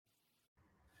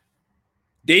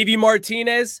Davey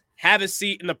Martinez, have a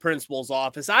seat in the principal's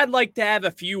office. I'd like to have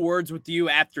a few words with you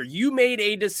after you made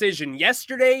a decision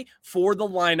yesterday for the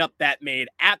lineup that made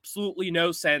absolutely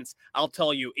no sense. I'll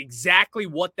tell you exactly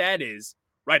what that is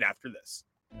right after this.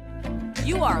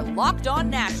 You are Locked On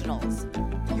Nationals,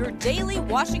 your daily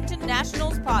Washington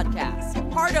Nationals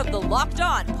podcast, part of the Locked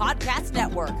On Podcast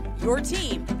Network, your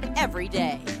team every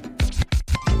day.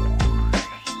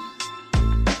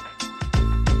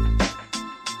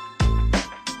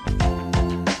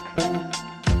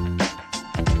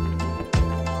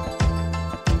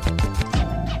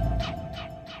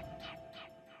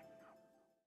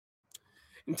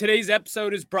 And today's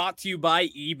episode is brought to you by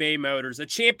eBay Motors. A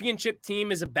championship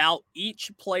team is about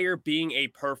each player being a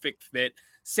perfect fit.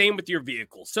 Same with your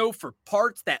vehicle. So for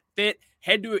parts that fit,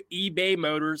 head to eBay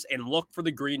Motors and look for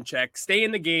the green check. Stay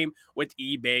in the game with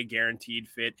eBay Guaranteed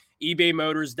Fit.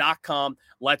 ebaymotors.com.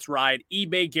 Let's ride.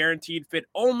 eBay Guaranteed Fit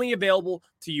only available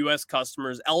to U.S.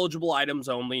 customers. Eligible items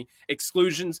only.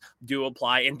 Exclusions do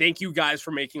apply. And thank you guys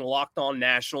for making Locked On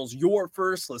Nationals your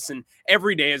first listen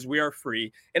every day, as we are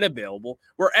free and available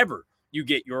wherever you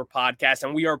get your podcast.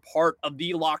 And we are part of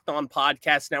the Locked On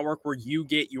Podcast Network, where you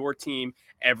get your team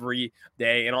every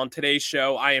day. And on today's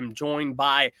show, I am joined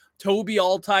by Toby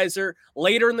Altizer.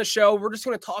 Later in the show, we're just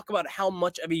going to talk about how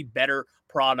much of a better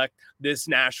product this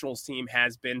Nationals team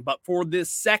has been. But for this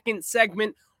second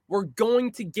segment, we're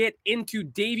going to get into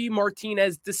Davey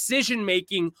Martinez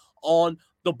decision-making on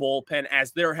the bullpen,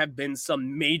 as there have been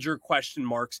some major question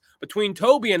marks between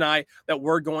Toby and I that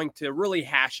we're going to really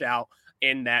hash out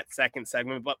in that second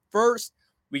segment. But first,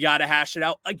 we got to hash it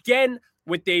out again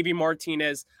with Davey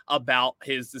Martinez about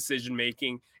his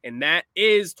decision-making. And that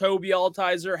is Toby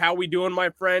Altizer. How we doing, my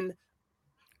friend?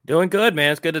 Doing good,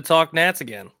 man. It's good to talk Nats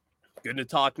again. Good to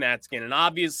talk Nats again. And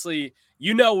obviously,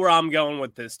 you know where I'm going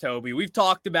with this, Toby. We've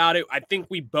talked about it. I think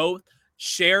we both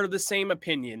share the same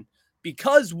opinion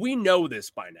because we know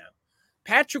this by now.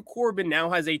 Patrick Corbin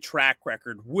now has a track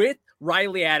record with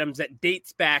Riley Adams that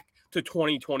dates back to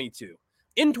 2022.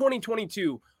 In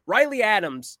 2022, Riley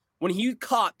Adams, when he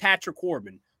caught Patrick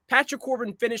Corbin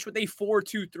finished with a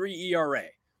 4.23 ERA,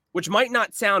 which might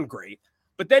not sound great,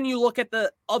 but then you look at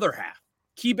the other half.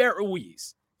 Keibert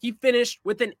Ruiz, he finished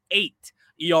with an 8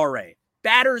 ERA.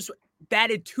 Batters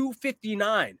batted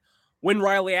 .259 when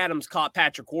Riley Adams caught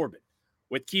Patrick Corbin.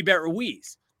 With Keibert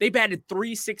Ruiz, they batted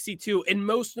 .362, and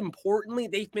most importantly,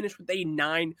 they finished with a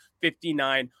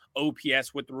 .959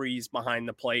 OPS with Ruiz behind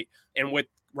the plate. And with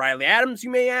Riley Adams, you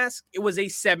may ask, it was a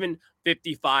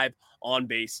 .755 on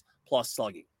base plus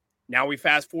slugging. Now we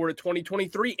fast forward to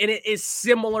 2023, and it is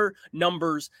similar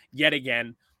numbers yet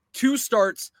again. 2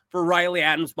 starts for Riley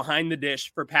Adams behind the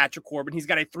dish for Patrick Corbin. He's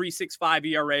got a .365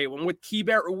 ERA. When with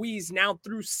Keibert Ruiz now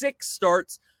through 6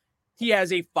 starts, he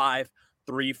has a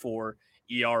 .534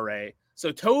 ERA.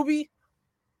 So Toby,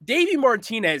 Davey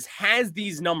Martinez has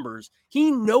these numbers. He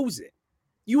knows it.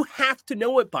 You have to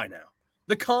know it by now.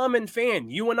 The common fan,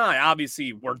 you and I,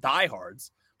 obviously, we're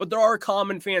diehards, but there are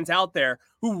common fans out there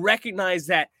who recognize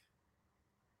that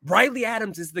Riley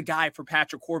Adams is the guy for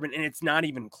Patrick Corbin, and it's not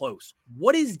even close.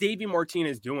 What is Davey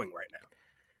Martinez doing right now?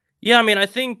 Yeah, I mean, I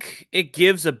think it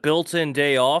gives a built-in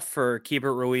day off for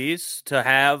Keibert Ruiz to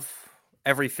have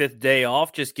every 5th day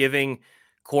off, just giving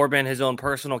Corbin his own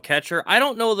personal catcher. I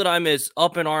don't know that I'm as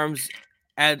up in arms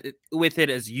with it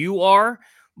as you are,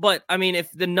 but I mean,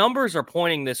 if the numbers are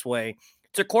pointing this way,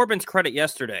 to Corbin's credit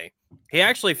yesterday, he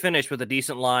actually finished with a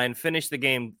decent line, finished the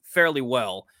game fairly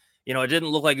well. You know, it didn't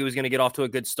look like he was going to get off to a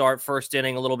good start. First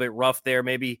inning, a little bit rough there.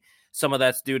 Maybe some of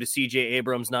that's due to C.J.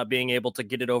 Abrams not being able to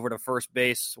get it over to first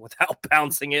base without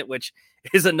bouncing it, which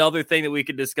is another thing that we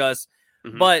could discuss.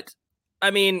 Mm-hmm. But,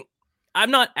 I mean,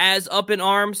 I'm not as up in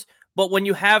arms, but when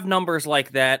you have numbers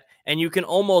like that and you can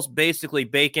almost basically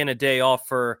bake in a day off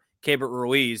for Keibert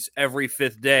Ruiz every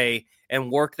 5th day and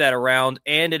work that around,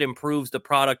 and it improves the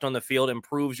product on the field,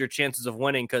 improves your chances of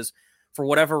winning, because for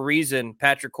whatever reason,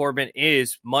 Patrick Corbin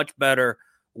is much better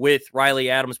with Riley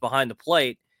Adams behind the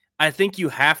plate. I think you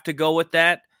have to go with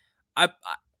that. I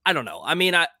don't know. I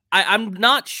mean, I'm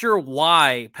not sure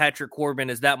why Patrick Corbin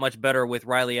is that much better with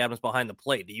Riley Adams behind the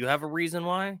plate. Do you have a reason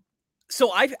why?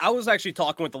 So I was actually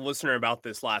talking with the listener about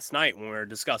this last night when we were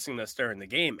discussing this during the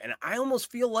game, and I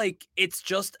almost feel like it's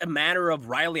just a matter of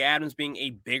Riley Adams being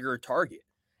a bigger target.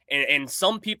 And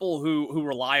some people who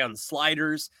rely on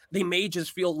sliders, they may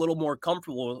just feel a little more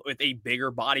comfortable with a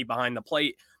bigger body behind the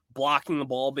plate, blocking the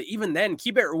ball. But even then,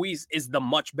 Keibert Ruiz is the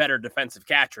much better defensive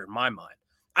catcher in my mind.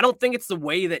 I don't think it's the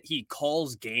way that he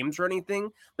calls games or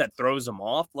anything that throws him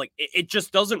off. Like, it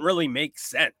just doesn't really make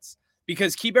sense,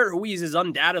 because Keibert Ruiz is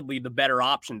undoubtedly the better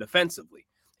option defensively.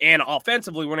 And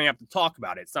offensively, we don't have to talk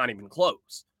about it. It's not even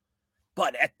close.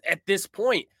 But at this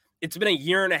point, it's been a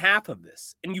year and a half of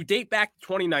this. And you date back to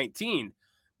 2019,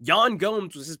 Yan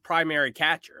Gomes was his primary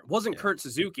catcher. It wasn't Kurt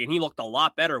Suzuki, and he looked a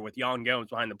lot better with Yan Gomes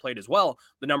behind the plate as well.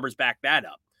 The numbers back that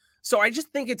up. So I just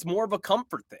think it's more of a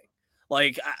comfort thing.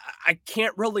 Like, I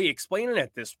can't really explain it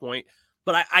at this point,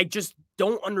 but I just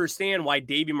don't understand why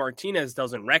Davey Martinez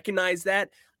doesn't recognize that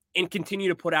and continue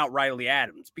to put out Riley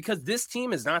Adams, because this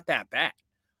team is not that bad.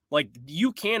 Like,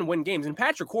 you can win games. And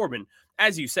Patrick Corbin,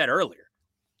 as you said earlier,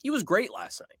 he was great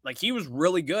last night. Like, he was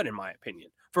really good, in my opinion,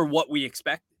 for what we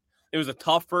expected. It was a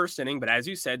tough first inning, but as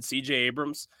you said, C.J.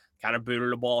 Abrams kind of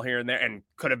booted a ball here and there and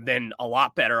could have been a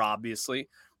lot better, obviously.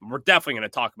 We're definitely going to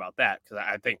talk about that because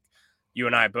I think you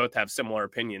and I both have similar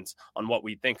opinions on what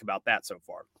we think about that so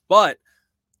far. But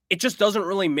it just doesn't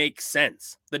really make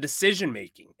sense, the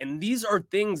decision-making. And these are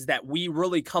things that we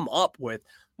really come up with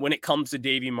when it comes to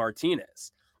Davey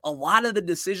Martinez. A lot of the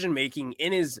decision-making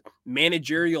in his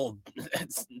managerial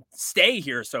stay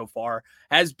here so far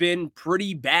has been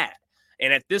pretty bad.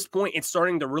 And at this point, it's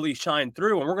starting to really shine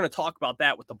through. And we're going to talk about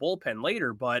that with the bullpen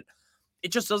later. But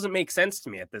it just doesn't make sense to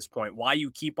me at this point why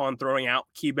you keep on throwing out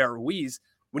Keibert Ruiz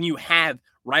when you have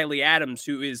Riley Adams,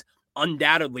 who is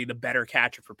undoubtedly the better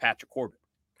catcher for Patrick Corbin.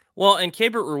 Well, and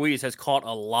Keibert Ruiz has caught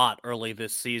a lot early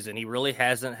this season. He really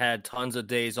hasn't had tons of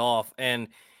days off. And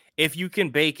if you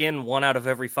can bake in 1 out of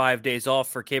every 5 days off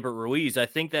for Keibert Ruiz, I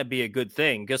think that'd be a good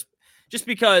thing. Just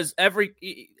because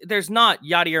there's not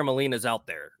Yadier Molina's out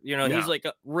there. You know, he's like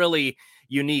really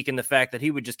unique in the fact that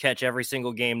he would just catch every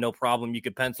single game, no problem. You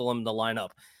could pencil him in the lineup.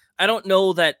 I don't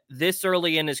know that this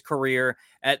early in his career,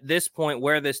 at this point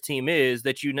where this team is,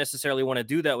 that you necessarily want to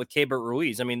do that with Keibert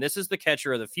Ruiz. I mean, this is the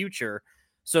catcher of the future.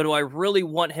 So do I really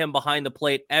want him behind the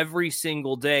plate every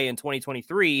single day in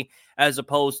 2023, as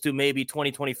opposed to maybe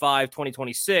 2025,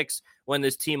 2026, when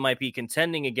this team might be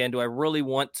contending again? Do I really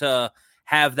want to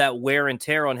have that wear and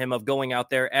tear on him of going out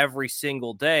there every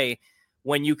single day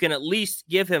when you can at least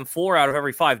give him 4 out of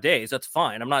every 5 days? That's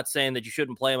fine. I'm not saying that you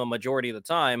shouldn't play him a majority of the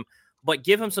time, but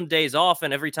give him some days off.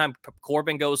 And every time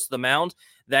Corbin goes to the mound,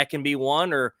 that can be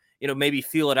one, or, you know, maybe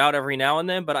feel it out every now and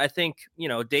then. But I think, you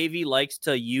know, Davey likes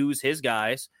to use his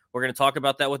guys. We're going to talk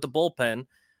about that with the bullpen,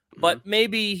 but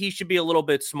maybe he should be a little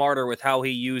bit smarter with how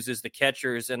he uses the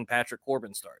catchers and Patrick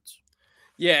Corbin starts.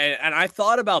 Yeah, and I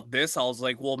thought about this. I was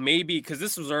like, well, maybe because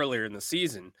this was earlier in the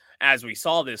season as we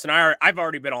saw this. And I've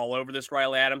already been all over this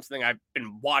Riley Adams thing. I've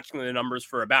been watching the numbers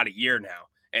for about a year now,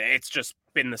 and it's just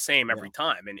been the same every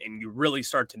time. And you really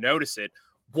start to notice it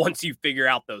once you figure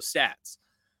out those stats.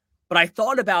 But I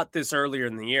thought about this earlier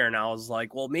in the year, and I was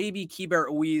like, well, maybe Keibert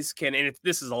Ruiz can, and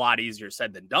this is a lot easier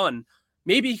said than done,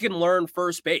 maybe he can learn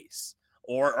first base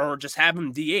or just have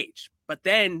him DH. But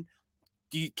then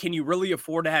can you really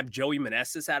afford to have Joey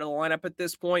Meneses out of the lineup at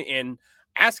this point? And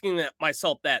asking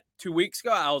myself that 2 weeks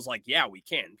ago, I was like, yeah, we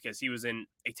can, because he was in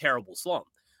a terrible slump.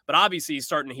 But obviously he's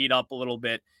starting to heat up a little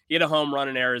bit. He had a home run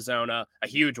in Arizona, a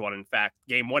huge one, in fact,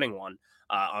 game-winning one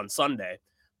on Sunday.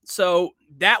 So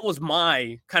that was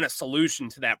my kind of solution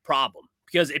to that problem.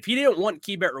 Because if he didn't want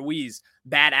Keibert Ruiz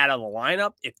bad out of the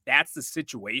lineup, if that's the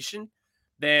situation,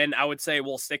 then I would say,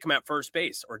 well, stick him at first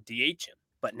base or DH him.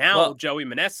 But now Joey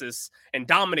Meneses and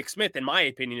Dominic Smith, in my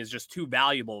opinion, is just too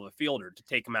valuable of a fielder to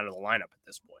take him out of the lineup at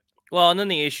this point. Well, and then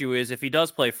the issue is if he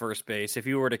does play first base, if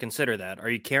you were to consider that,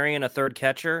 are you carrying a third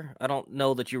catcher? I don't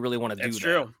know that you really want to do that. That's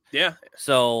true. Yeah.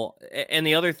 So, and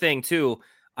the other thing too,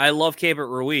 I love Keibert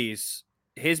Ruiz.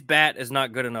 His bat is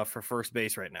not good enough for first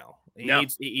base right now.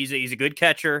 He's a good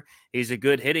catcher. He's a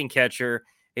good hitting catcher.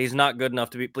 He's not good enough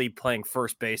to be playing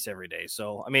first base every day.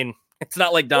 So, I mean, it's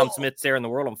not like Dom Smith's tearing the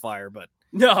world on fire, but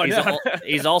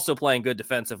he's also playing good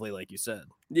defensively, like you said.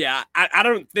 Yeah, I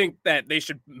don't think that they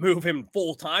should move him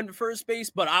full time to first base,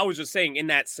 but I was just saying in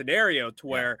that scenario to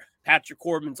where Patrick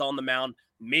Corbin's on the mound,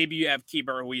 maybe you have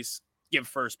Keibert Ruiz give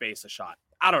first base a shot.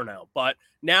 I don't know, but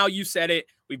now you said it.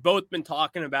 We've both been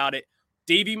talking about it.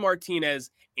 Davey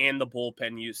Martinez and the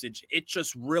bullpen usage, it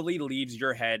just really leaves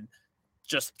your head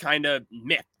just kind of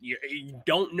myth. You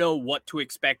don't know what to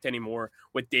expect anymore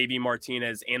with Davey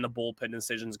Martinez and the bullpen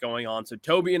decisions going on. So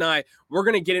Toby and I, we're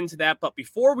going to get into that. But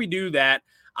before we do that,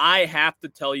 I have to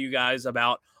tell you guys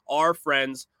about our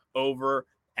friends over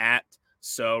at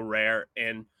So Rare.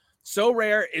 And So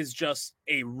Rare is just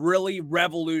a really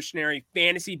revolutionary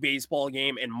fantasy baseball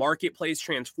game and marketplace,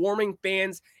 transforming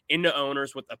fans into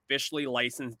owners with officially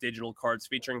licensed digital cards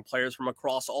featuring players from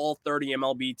across all 30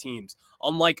 MLB teams.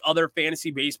 Unlike other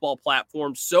fantasy baseball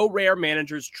platforms, So Rare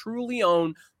managers truly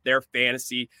own their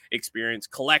fantasy experience,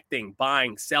 collecting,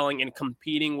 buying, selling, and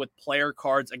competing with player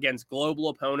cards against global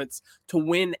opponents to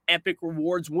win epic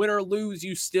rewards. Win or lose,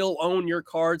 you still own your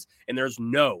cards, and there's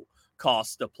no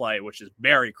cost to play, which is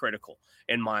very critical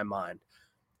in my mind.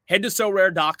 Head to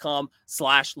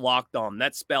sorare.com/lockedon.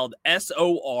 That's spelled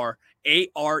SORARE.com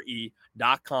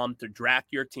to draft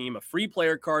your team a free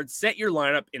player card, set your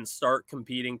lineup, and start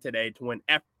competing today to win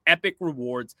epic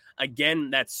rewards.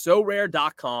 Again, that's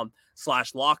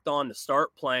sorare.com/lockedon to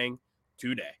start playing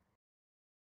today.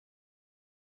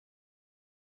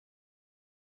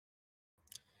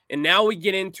 And now we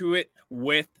get into it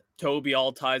with Toby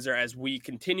Altizer as we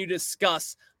continue to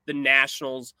discuss the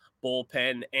Nationals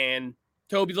bullpen. And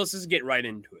Toby, let's just get right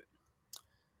into it.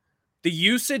 The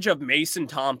usage of Mason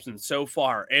Thompson so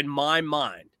far, in my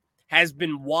mind, has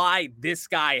been why this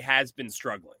guy has been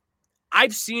struggling.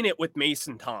 I've seen it with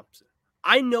Mason Thompson.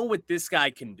 I know what this guy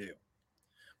can do.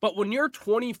 But when you're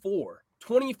 24,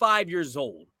 25 years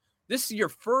old, this is your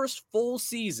first full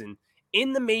season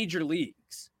in the major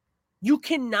leagues. You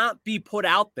cannot be put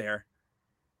out there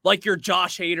like you're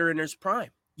Josh Hader in his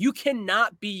prime. You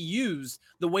cannot be used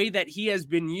the way that he has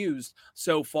been used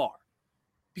so far.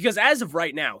 Because as of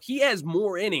right now, he has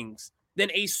more innings than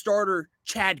a starter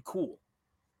Chad Kuhl.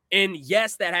 And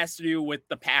yes, that has to do with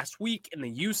the past week and the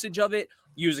usage of it,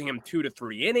 using him 2 to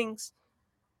 3 innings.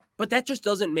 But that just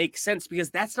doesn't make sense because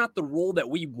that's not the role that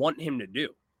we want him to do.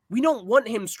 We don't want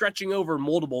him stretching over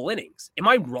multiple innings. Am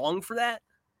I wrong for that?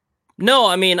 No,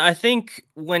 I mean, I think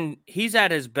when he's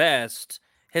at his best,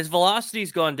 his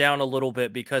velocity's gone down a little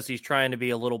bit because he's trying to be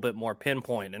a little bit more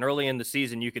pinpoint. And early in the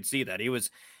season, you could see that. He was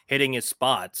hitting his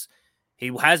spots.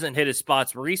 He hasn't hit his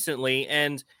spots recently.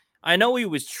 And I know he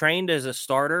was trained as a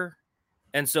starter.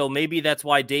 And so maybe that's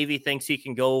why Davey thinks he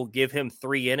can go give him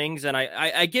 3 innings. And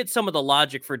I get some of the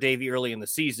logic for Davey early in the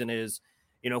season is,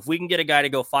 if we can get a guy to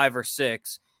go 5 or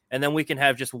 6, and then we can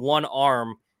have just one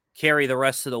arm carry the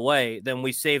rest of the way, then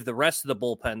we save the rest of the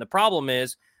bullpen. The problem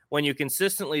is when you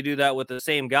consistently do that with the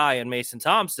same guy in Mason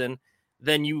Thompson,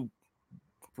 then you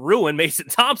ruin Mason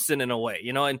Thompson in a way,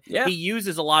 and he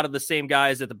uses a lot of the same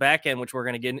guys at the back end, which we're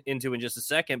going to get into in just a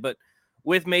second. But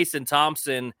with Mason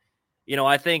Thompson,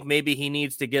 I think maybe he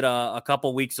needs to get a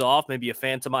couple weeks off, maybe a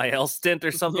Phantom IL stint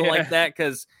or something like that.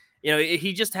 Cause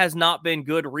he just has not been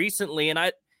good recently. And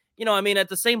at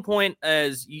the same point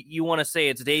as you want to say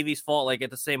it's Davey's fault, like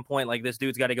at the same point, like this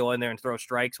dude's got to go in there and throw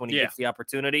strikes when he gets the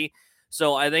opportunity.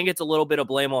 So I think it's a little bit of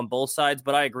blame on both sides,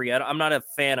 but I agree. I'm not a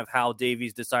fan of how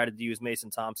Davey's decided to use Mason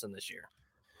Thompson this year.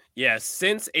 Yeah,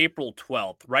 since April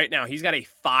 12th, right now, he's got a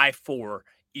 5.4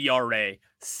 ERA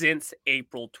since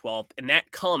April 12th, and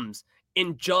that comes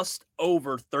in just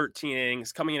over 13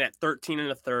 innings, coming in at 13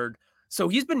 1/3. So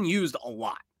he's been used a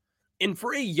lot. And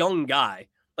for a young guy,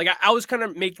 like I was kind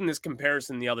of making this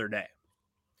comparison the other day.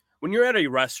 When you're at a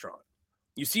restaurant,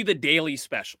 you see the daily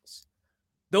specials.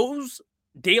 Those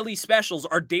daily specials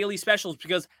are daily specials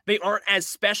because they aren't as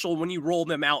special when you roll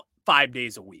them out 5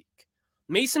 days a week.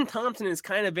 Mason Thompson is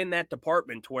kind of in that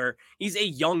department where he's a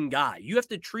young guy. You have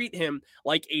to treat him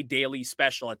like a daily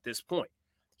special at this point.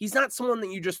 He's not someone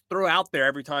that you just throw out there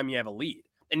every time you have a lead.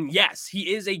 And yes,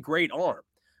 he is a great arm.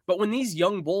 But when these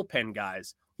young bullpen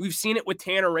guys, we've seen it with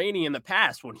Tanner Rainey in the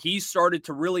past when he started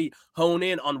to really hone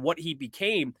in on what he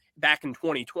became back in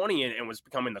 2020 and was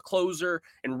becoming the closer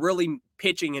and really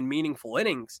pitching in meaningful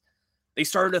innings, they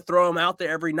started to throw him out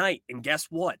there every night. And guess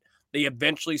what? They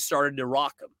eventually started to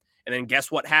rock him. And then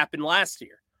guess what happened last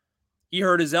year? He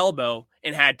hurt his elbow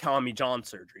and had Tommy John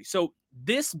surgery. So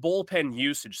this bullpen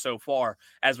usage so far,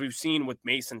 as we've seen with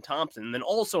Mason Thompson, and then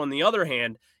also on the other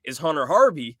hand is Hunter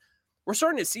Harvey, we're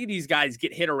starting to see these guys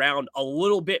get hit around a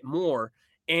little bit more.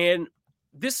 And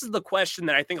this is the question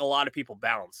that I think a lot of people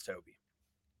balance, Toby.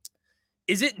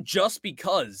 Is it just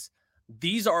because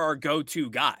these are our go-to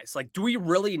guys? Like, do we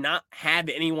really not have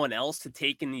anyone else to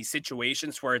take in these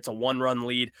situations where it's a 1-run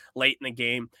lead late in the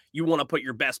game? You want to put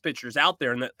your best pitchers out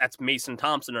there, and that's Mason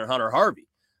Thompson or Hunter Harvey.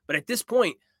 But at this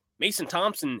point, Mason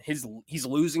Thompson, he's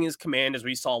losing his command, as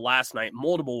we saw last night,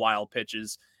 multiple wild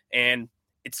pitches, and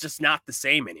it's just not the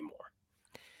same anymore.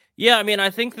 Yeah, I mean, I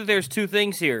think that there's two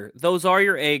things here. Those are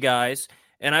your A guys,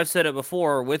 and I've said it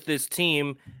before, with this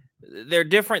team, they're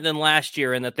different than last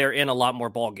year in that they're in a lot more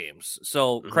ball games.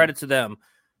 So credit to them.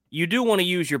 You do want to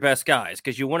use your best guys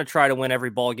because you want to try to win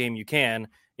every ball game you can.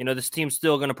 This team's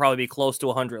still going to probably be close to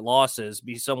 100 losses,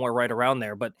 be somewhere right around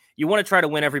there. But you want to try to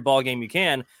win every ball game you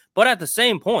can. But at the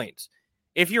same point,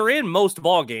 if you're in most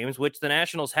ball games, which the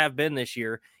Nationals have been this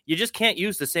year, you just can't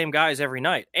use the same guys every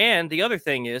night. And the other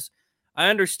thing is, I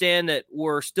understand that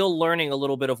we're still learning a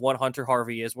little bit of what Hunter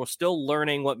Harvey is. We're still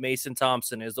learning what Mason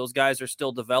Thompson is. Those guys are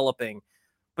still developing.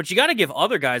 But you got to give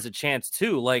other guys a chance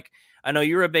too. Like, I know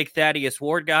you're a big Thaddeus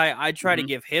Ward guy. I try to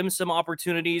give him some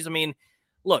opportunities. I mean,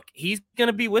 look, he's going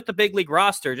to be with the big league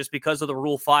roster just because of the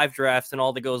Rule 5 drafts and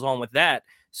all that goes on with that.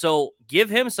 So give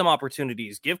him some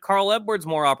opportunities. Give Carl Edwards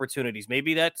more opportunities.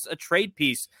 Maybe that's a trade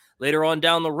piece later on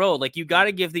down the road. Like, you got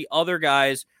to give the other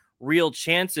guys real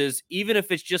chances, even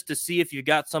if it's just to see if you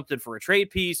got something for a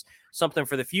trade piece, something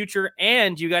for the future.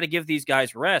 And you got to give these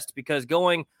guys rest, because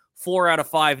going 4 out of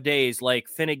 5 days like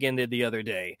Finnegan did the other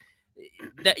day,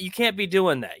 that you can't be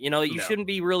doing that. You shouldn't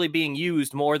be really being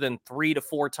used more than 3 to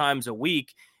 4 times a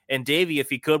week. And Davey, if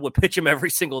he could, would pitch him every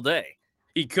single day.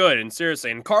 He could, and seriously.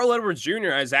 And Carl Edwards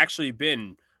Jr. has actually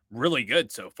been really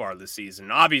good so far this season.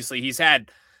 Obviously, he's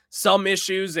had some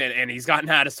issues, and he's gotten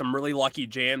out of some really lucky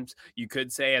jams, you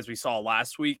could say, as we saw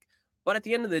last week. But at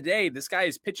the end of the day, this guy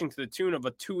is pitching to the tune of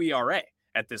a 2 ERA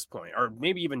at this point, or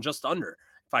maybe even just under,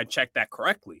 if I checked that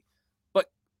correctly. But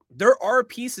there are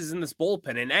pieces in this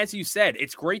bullpen, and as you said,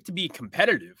 it's great to be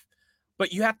competitive,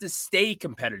 but you have to stay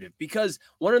competitive, because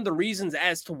one of the reasons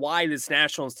as to why this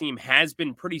Nationals team has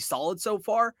been pretty solid so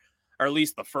far, or at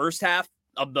least the first half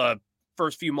of the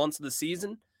first few months of the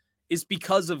season, is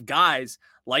because of guys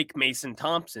like Mason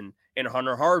Thompson and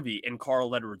Hunter Harvey and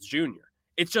Carl Edwards Jr.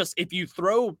 It's just, if you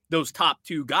throw those top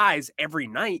 2 guys every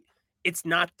night, it's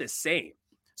not the same.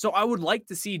 So I would like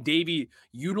to see Davey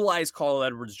utilize Carl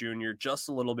Edwards Jr. just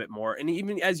a little bit more. And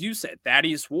even, as you said,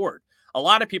 Thaddeus Ward. A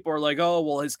lot of people are like, oh,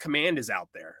 well, his command is out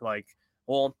there. Like,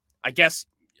 well, I guess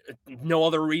no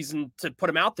other reason to put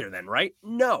him out there then, right?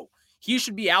 No, he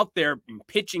should be out there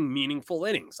pitching meaningful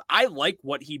innings. I like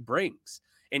what he brings.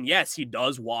 And yes, he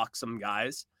does walk some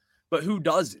guys, but who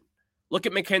doesn't? Look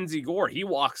at Mackenzie Gore. He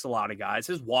walks a lot of guys.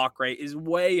 His walk rate is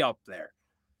way up there,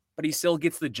 but he still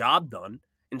gets the job done.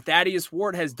 And Thaddeus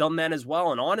Ward has done that as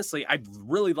well. And honestly, I've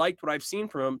really liked what I've seen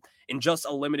from him in just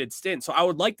a limited stint. So I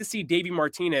would like to see Davey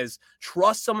Martinez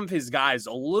trust some of his guys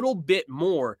a little bit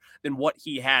more than what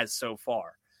he has so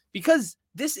far, because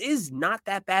this is not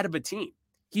that bad of a team.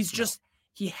 He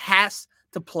has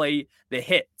to play the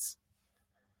hits.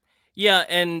 Yeah,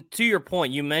 and to your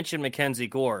point, you mentioned Mackenzie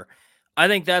Gore. I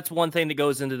think that's one thing that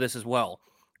goes into this as well.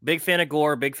 Big fan of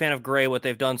Gore, big fan of Gray, what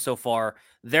they've done so far.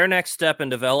 Their next step in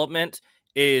development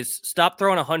is stop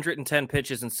throwing 110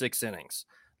 pitches in 6 innings.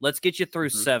 Let's get you through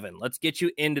 7. Let's get you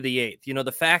into the 8th.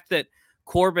 The fact that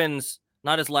Corbin's,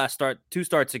 not his last start, 2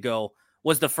 starts ago,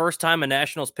 was the first time a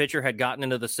Nationals pitcher had gotten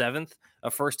into the 7th, a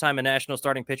first time a National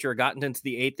starting pitcher had gotten into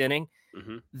the 8th inning.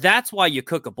 That's why you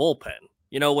cook a bullpen.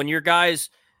 When your guys,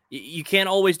 you can't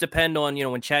always depend on,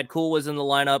 when Chad Kuhl was in the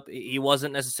lineup, he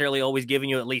wasn't necessarily always giving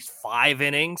you at least 5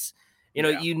 innings.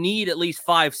 You need at least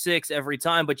 5, 6 every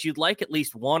time, but you'd like at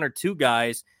least 1 or 2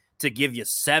 guys to give you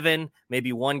 7,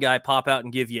 maybe 1 guy pop out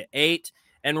and give you 8.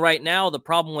 And right now, the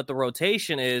problem with the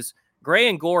rotation is Gray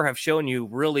and Gore have shown you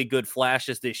really good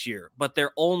flashes this year, but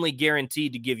they're only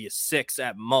guaranteed to give you 6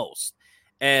 at most.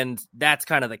 And that's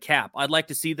kind of the cap. I'd like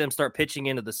to see them start pitching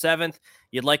into the 7th.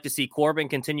 You'd like to see Corbin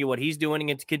continue what he's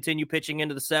doing and to continue pitching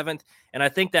into the 7th. And I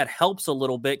think that helps a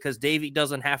little bit, because Davey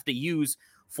doesn't have to use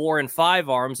 4 and 5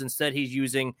 arms. Instead, he's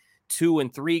using 2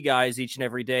 and 3 guys each and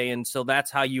every day. And so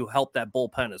that's how you help that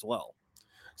bullpen as well.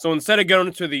 So instead of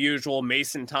going to the usual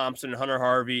Mason Thompson, Hunter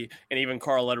Harvey, and even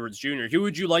Carl Edwards Jr., who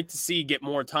would you like to see get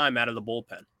more time out of the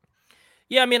bullpen?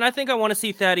 Yeah, I mean, I think I want to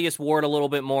see Thaddeus Ward a little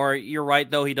bit more. You're right,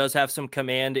 though. He does have some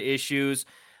command issues.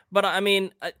 But, I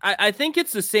mean, I think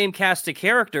it's the same cast of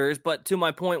characters. But to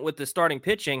my point with the starting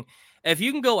pitching, if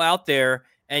you can go out there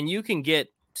and you can get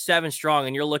 7 strong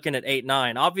and you're looking at 8,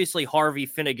 9, obviously Harvey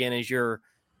Finnegan is your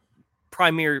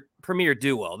premier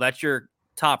duo. That's your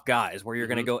top guys where you're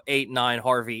going to go 8, 9,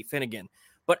 Harvey Finnegan.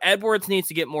 But Edwards needs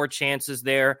to get more chances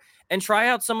there and try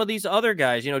out some of these other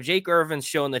guys. Jake Irvin's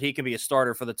shown that he can be a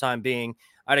starter for the time being.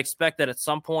 I'd expect that at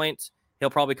some point he'll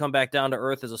probably come back down to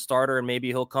earth as a starter, and maybe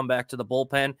he'll come back to the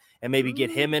bullpen and maybe get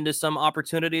him into some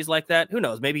opportunities like that. Who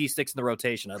knows? Maybe he sticks in the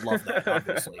rotation. I'd love that,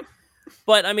 obviously.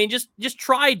 But, I mean, just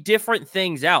try different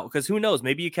things out, because who knows?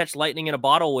 Maybe you catch lightning in a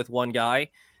bottle with one guy.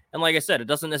 And like I said, it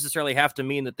doesn't necessarily have to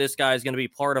mean that this guy is going to be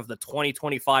part of the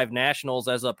 2025 Nationals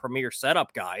as a premier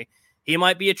setup guy. He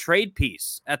might be a trade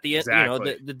piece at the end,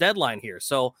 the deadline here.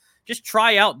 So just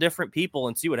try out different people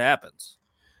and see what happens.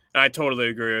 I totally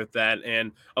agree with that.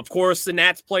 And of course, the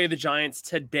Nats play the Giants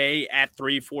today at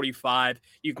 3:45.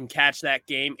 You can catch that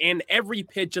game and every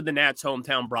pitch of the Nats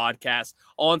hometown broadcast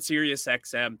on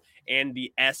SiriusXM and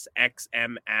the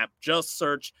SXM app. Just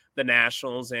search the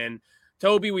Nationals. And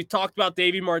Toby, we talked about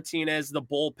Davey Martinez, the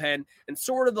bullpen, and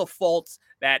sort of the faults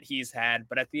that he's had.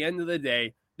 But at the end of the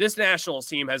day, this Nationals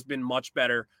team has been much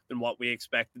better than what we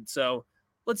expected. So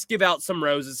let's give out some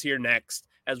roses here next,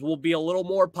 as we'll be a little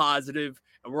more positive,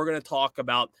 and we're going to talk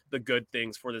about the good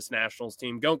things for this Nationals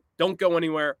team. Don't go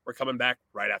anywhere. We're coming back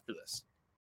right after this.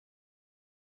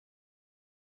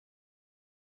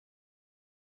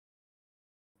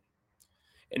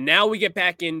 And now we get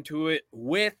back into it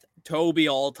with Toby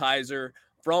Altizer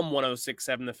from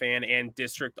 106.7 The Fan and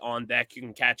District on Deck. You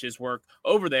can catch his work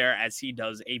over there, as he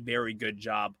does a very good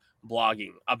job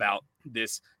blogging about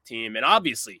this team. And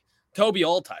obviously, Toby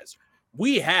Altizer,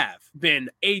 we have been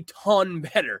a ton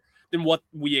better than what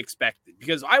we expected,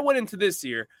 because I went into this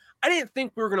year, I didn't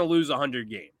think we were going to lose 100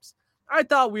 games. I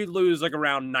thought we'd lose like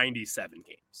around 97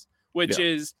 games, which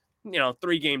is,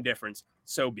 3-game difference.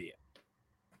 So be it.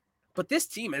 But this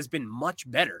team has been much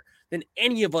better than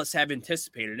any of us have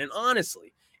anticipated. And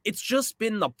honestly, it's just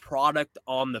been the product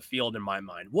on the field in my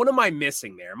mind. What am I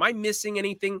missing there? Am I missing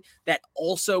anything that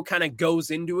also kind of goes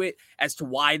into it as to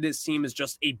why this team is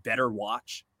just a better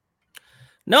watch?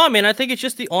 No, I mean, I think it's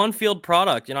just the on-field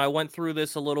product. I went through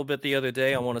this a little bit the other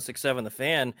day on 106.7 The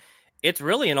Fan. It's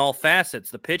really in all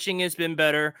facets. The pitching has been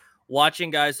better. Watching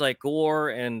guys like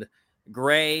Gore and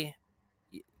Gray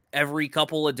every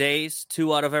couple of days,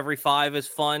 2 out of every 5 is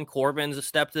fun. Corbin's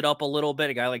stepped it up a little bit.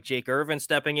 A guy like Jake Irvin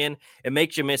stepping in. It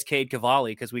makes you miss Cade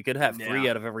Cavalli, because we could have 3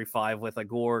 out of every 5 with a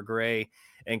Gore, Gray,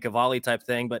 and Cavalli type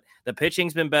thing. But the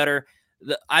pitching's been better.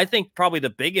 I think probably the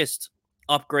biggest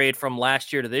upgrade from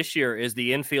last year to this year is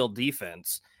the infield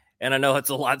defense. And I know it's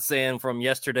a lot saying from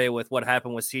yesterday with what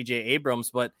happened with CJ Abrams,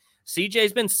 but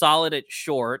CJ's been solid at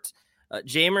short.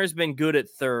 Jamer's been good at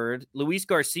third. Luis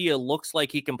Garcia looks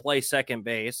like he can play second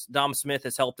base. Dom Smith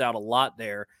has helped out a lot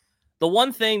there. The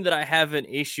one thing that I have an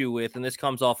issue with, and this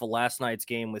comes off of last night's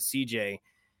game with CJ,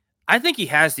 I think he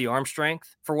has the arm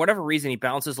strength. For whatever reason, he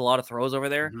bounces a lot of throws over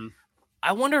there. Mm-hmm.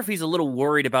 I wonder if he's a little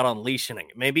worried about unleashing it.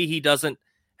 Maybe he doesn't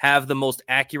have the most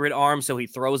accurate arm, so he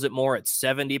throws it more at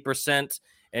 70%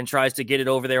 and tries to get it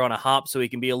over there on a hop so he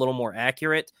can be a little more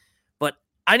accurate. But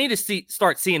I need to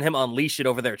start seeing him unleash it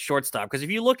over there at shortstop, because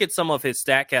if you look at some of his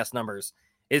StatCast numbers,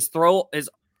 his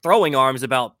throwing arm is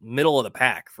about middle of the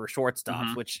pack for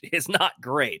shortstops, which is not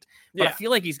great. But I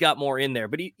feel like he's got more in there.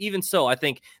 But even so, I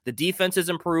think the defense has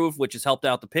improved, which has helped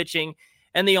out the pitching.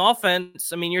 And the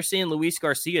offense, I mean, you're seeing Luis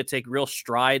Garcia take real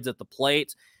strides at the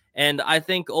plate. And I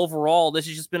think overall, this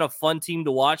has just been a fun team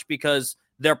to watch, because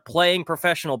they're playing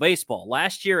professional baseball.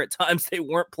 Last year, at times, they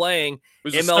weren't playing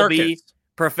MLB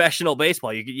professional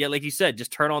baseball. Like you said,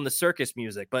 just turn on the circus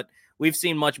music. But we've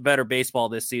seen much better baseball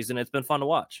this season. It's been fun to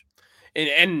watch.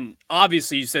 And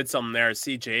obviously, you said something there,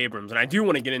 CJ Abrams, and I do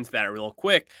want to get into that real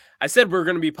quick. I said we're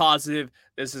going to be positive.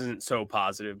 This isn't so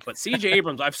positive. But CJ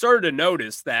Abrams, I've started to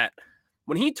notice that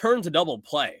when he turns a double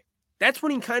play, that's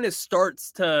when he kind of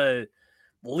starts to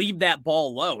leave that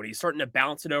ball low, and he's starting to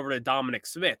bounce it over to Dominic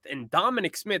Smith. And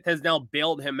Dominic Smith has now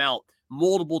bailed him out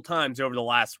multiple times over the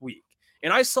last week.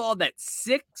 And I saw that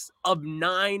 6 of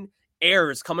 9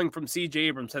 errors coming from CJ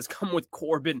Abrams has come with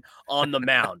Corbin on the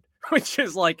mound, which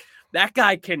is like, that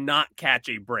guy cannot catch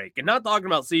a break. And not talking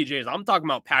about CJ's, I'm talking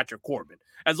about Patrick Corbin.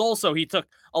 As also, he took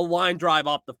a line drive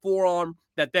off the forearm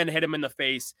that then hit him in the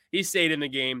face. He stayed in the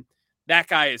game. That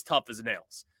guy is tough as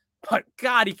nails. But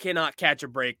God, he cannot catch a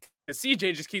break.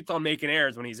 CJ just keeps on making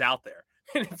errors when he's out there.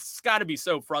 And it's got to be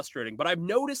so frustrating. But I've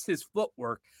noticed his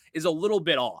footwork is a little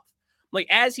bit off. Like,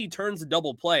 as he turns a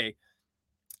double play,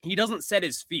 he doesn't set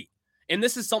his feet. And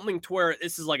this is something to where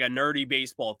this is like a nerdy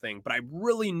baseball thing, but I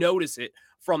really notice it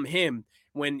from him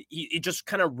when he just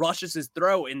kind of rushes his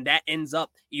throw, and that ends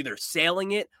up either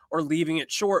sailing it or leaving it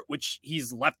short, which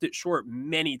he's left it short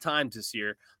many times this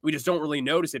year. We just don't really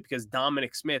notice it because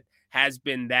Dominic Smith has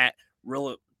been that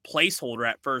real placeholder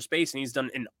at first base, and he's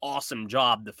done an awesome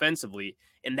job defensively.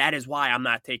 And that is why I'm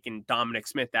not taking Dominic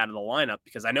Smith out of the lineup,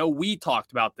 because I know we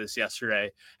talked about this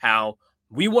yesterday, how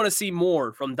we want to see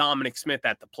more from Dominic Smith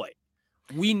at the plate.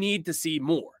 We need to see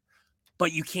more,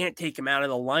 but you can't take him out of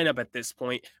the lineup at this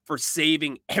point for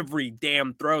saving every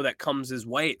damn throw that comes his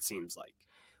way, it seems like.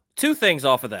 2 things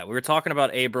off of that. We were talking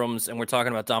about Abrams and we're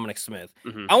talking about Dominic Smith.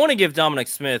 I want to give Dominic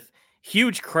Smith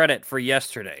huge credit for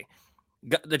yesterday.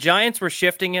 The Giants were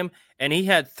shifting him, and he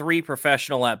had 3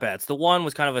 professional at-bats. The one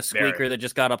was kind of a squeaker that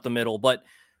just got up the middle, but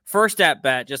first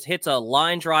at-bat just hits a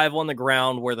line drive on the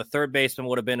ground where the third baseman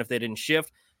would have been if they didn't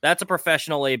shift. That's a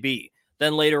professional AB.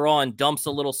 Then later on, dumps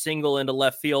a little single into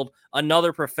left field,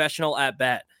 another professional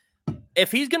at-bat.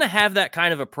 If he's going to have that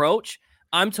kind of approach,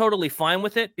 I'm totally fine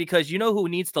with it, because you know who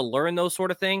needs to learn those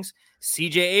sort of things?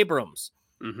 CJ Abrams.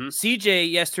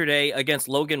 CJ yesterday against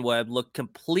Logan Webb looked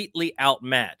completely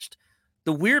outmatched.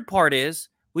 The weird part is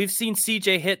we've seen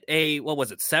CJ hit a,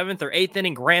 7th or 8th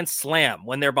inning grand slam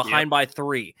when they're behind by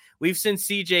 3. We've seen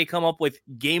CJ come up with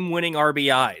game-winning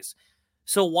RBIs.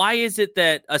 So why is it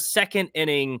that a second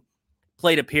inning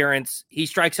plate appearance, he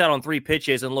strikes out on 3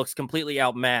 pitches and looks completely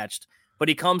outmatched, but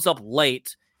he comes up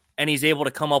late and he's able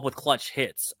to come up with clutch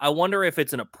hits? I wonder if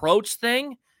it's an approach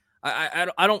thing.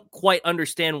 I don't quite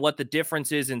understand what the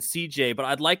difference is in CJ, but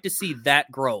I'd like to see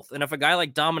that growth. And if a guy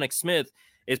like Dominic Smith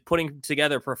is putting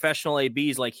together professional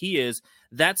ABs like he is,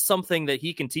 that's something that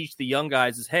he can teach the young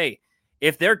guys is, hey,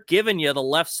 if they're giving you the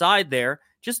left side there,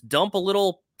 just dump a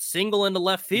little single into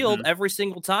left field every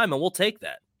single time, and we'll take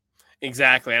that.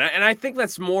 Exactly. And I think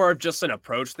that's more of just an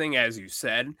approach thing, as you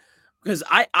said, because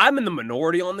I'm in the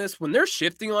minority on this. When they're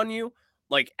shifting on you,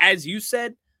 like, as you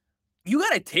said, you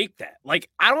got to take that. Like,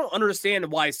 I don't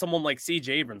understand why someone like CJ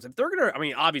Abrams, if they're going to, I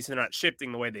mean, obviously they're not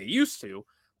shifting the way they used to,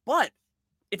 but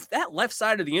if that left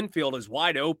side of the infield is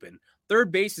wide open,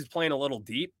 third base is playing a little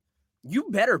deep, you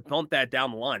better bump that down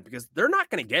the line because they're not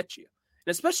going to get you.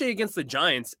 And especially against the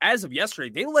Giants, as of yesterday,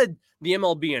 they led the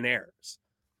MLB in errors.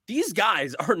 These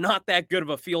guys are not that good of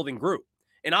a fielding group.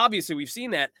 And obviously we've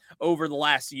seen that over the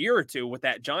last year or two with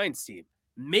that Giants team.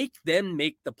 Make them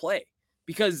make the play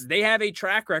because they have a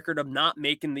track record of not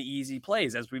making the easy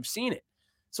plays as we've seen it.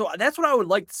 So that's what I would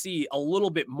like to see a little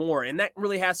bit more. And that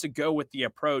really has to go with the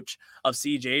approach of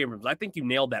CJ Abrams. I think you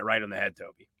nailed that right on the head,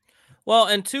 Toby. Well,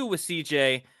 and two with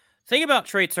CJ, think about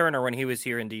Trey Turner when he was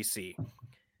here in DC.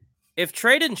 If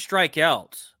Trey didn't strike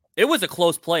out, it was a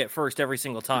close play at first every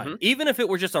single time. Even if it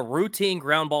were just a routine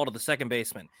ground ball to the second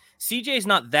baseman. CJ's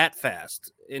not that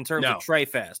fast in terms of Trey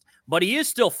fast, but he is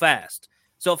still fast.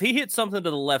 So if he hits something to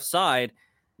the left side,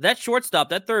 that shortstop,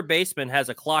 that third baseman has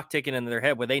a clock ticking in their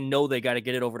head where they know they got to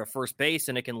get it over to first base,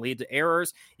 and it can lead to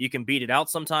errors. You can beat it out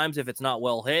sometimes if it's not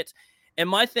well hit. And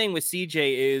my thing with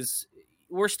CJ is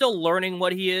we're still learning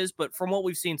what he is, but from what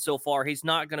we've seen so far, he's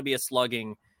not going to be a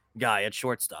slugging guy at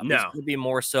shortstop. No. He's going to be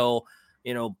more so,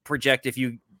 if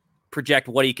you project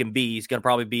what he can be, he's going to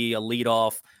probably be a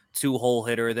leadoff 2-hole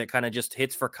hitter that kind of just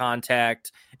hits for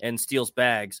contact and steals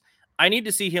bags. I need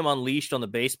to see him unleashed on the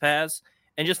base paths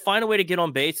and just find a way to get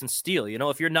on base and steal.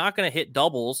 If you're not going to hit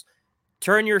doubles,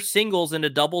 turn your singles into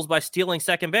doubles by stealing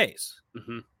second base.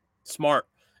 Smart.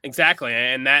 Exactly.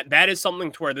 And that is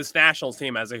something to where this Nationals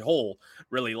team as a whole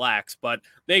really lacks. But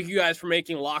thank you guys for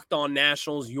making Locked On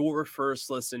Nationals your first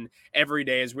listen every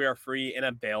day, as we are free and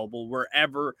available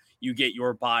wherever you get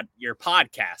your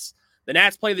podcasts. The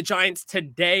Nats play the Giants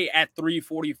today at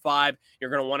 3:45. You're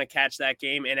going to want to catch that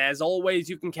game. And as always,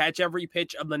 you can catch every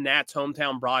pitch of the Nats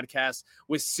hometown broadcast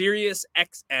with Sirius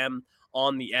XM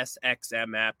on the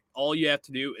SXM app. All you have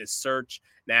to do is search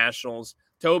Nationals.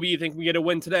 Toby, you think we get a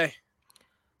win today?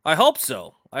 I hope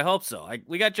so.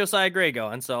 We got Josiah Gray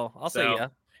going, so I'll say yeah.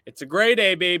 It's a great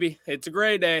day, baby. It's a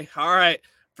great day. All right.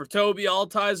 For Toby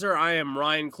Altizer, I am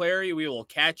Ryan Clary. We will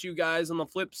catch you guys on the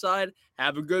flip side.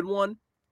 Have a good one.